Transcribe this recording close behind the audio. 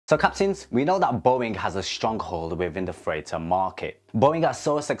So captains, we know that Boeing has a stronghold within the freighter market. Boeing are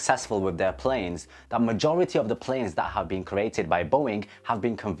so successful with their planes that majority of the planes that have been created by Boeing have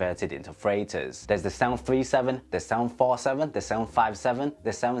been converted into freighters. There's the 737, the 747, the 757,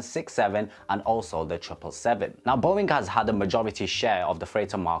 the 767 and also the 777. Now Boeing has had a majority share of the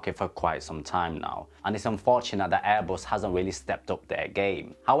freighter market for quite some time now, and it's unfortunate that Airbus hasn't really stepped up their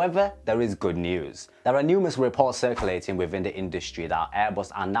game. However, there is good news. There are numerous reports circulating within the industry that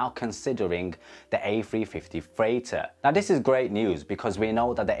Airbus are now considering the A350 freighter. Now this is great news because we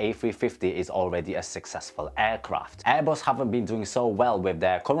know that the A350 is already a successful aircraft. Airbus haven't been doing so well with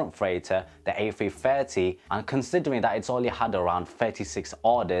their current freighter, the A330, and considering that it's only had around 36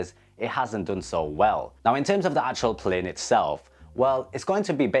 orders, it hasn't done so well. Now in terms of the actual plane itself, well, it's going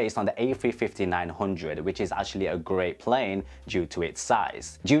to be based on the A350-900, which is actually a great plane due to its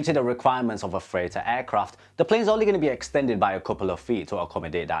size. Due to the requirements of a freighter aircraft, the plane's only going to be extended by a couple of feet to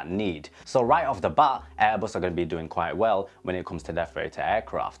accommodate that need. So right off the bat, Airbus are going to be doing quite well when it comes to their freighter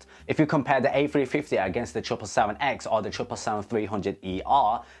aircraft. If you compare the A350 against the 777X or the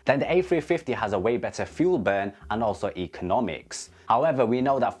 777-300ER, then the A350 has a way better fuel burn and also economics. However, we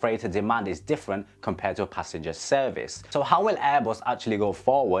know that freighter demand is different compared to a passenger service. So how will Airbus actually go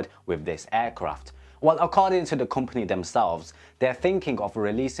forward with this aircraft? Well, according to the company themselves, they're thinking of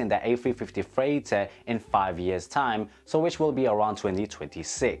releasing the A350 freighter in 5 years' time, so which will be around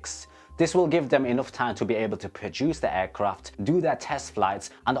 2026. This will give them enough time to be able to produce the aircraft, do their test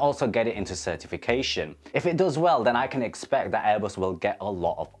flights, and also get it into certification. If it does well, then I can expect that Airbus will get a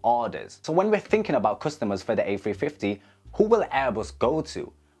lot of orders. So when we're thinking about customers for the A350, who will Airbus go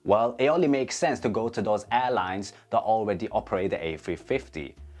to? Well, it only makes sense to go to those airlines that already operate the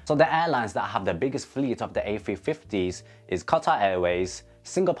A350. So the airlines that have the biggest fleet of the A350s is Qatar Airways,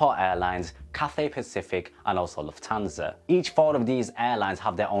 Singapore Airlines, Cathay Pacific and also Lufthansa. Each 4 of these airlines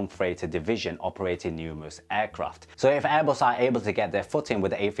have their own freighter division operating numerous aircraft. So if Airbus are able to get their foot in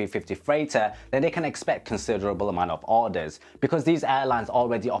with the A350 freighter, then they can expect considerable amount of orders because these airlines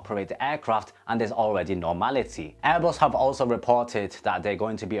already operate the aircraft and there's already normality. Airbus have also reported that they're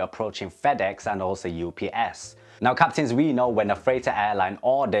going to be approaching FedEx and also UPS. Now captains, we know when a freighter airline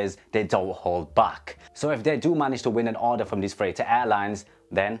orders, they don't hold back. So if they do manage to win an order from these freighter airlines,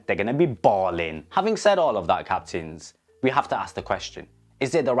 then they're gonna be balling. Having said all of that, captains, we have to ask the question,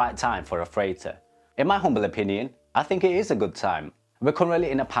 is it the right time for a freighter? In my humble opinion, I think it is a good time. We're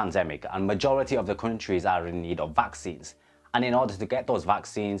currently in a pandemic and majority of the countries are in need of vaccines. And in order to get those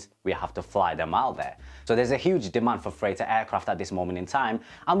vaccines, we have to fly them out there. So there's a huge demand for freighter aircraft at this moment in time,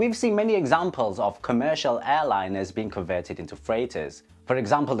 and we've seen many examples of commercial airliners being converted into freighters. For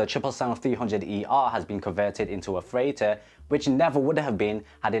example, the 777-300ER has been converted into a freighter, which never would have been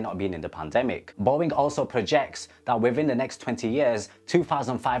had it not been in the pandemic. Boeing also projects that within the next 20 years,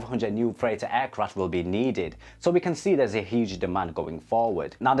 2,500 new freighter aircraft will be needed. So we can see there's a huge demand going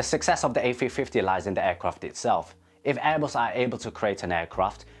forward. Now the success of the A350 lies in the aircraft itself. If Airbus are able to create an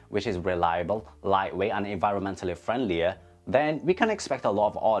aircraft which is reliable, lightweight and environmentally friendlier, then we can expect a lot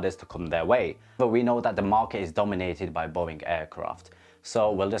of orders to come their way. But we know that the market is dominated by Boeing aircraft,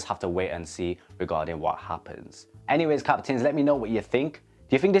 so we'll just have to wait and see regarding what happens. Anyways captains, let me know what you think.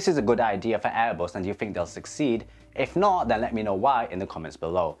 Do you think this is a good idea for Airbus and do you think they'll succeed? If not, then let me know why in the comments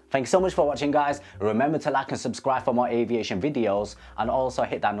below. Thanks so much for watching guys. Remember to like and subscribe for more aviation videos and also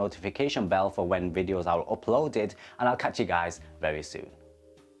hit that notification bell for when videos are uploaded, and I'll catch you guys very soon.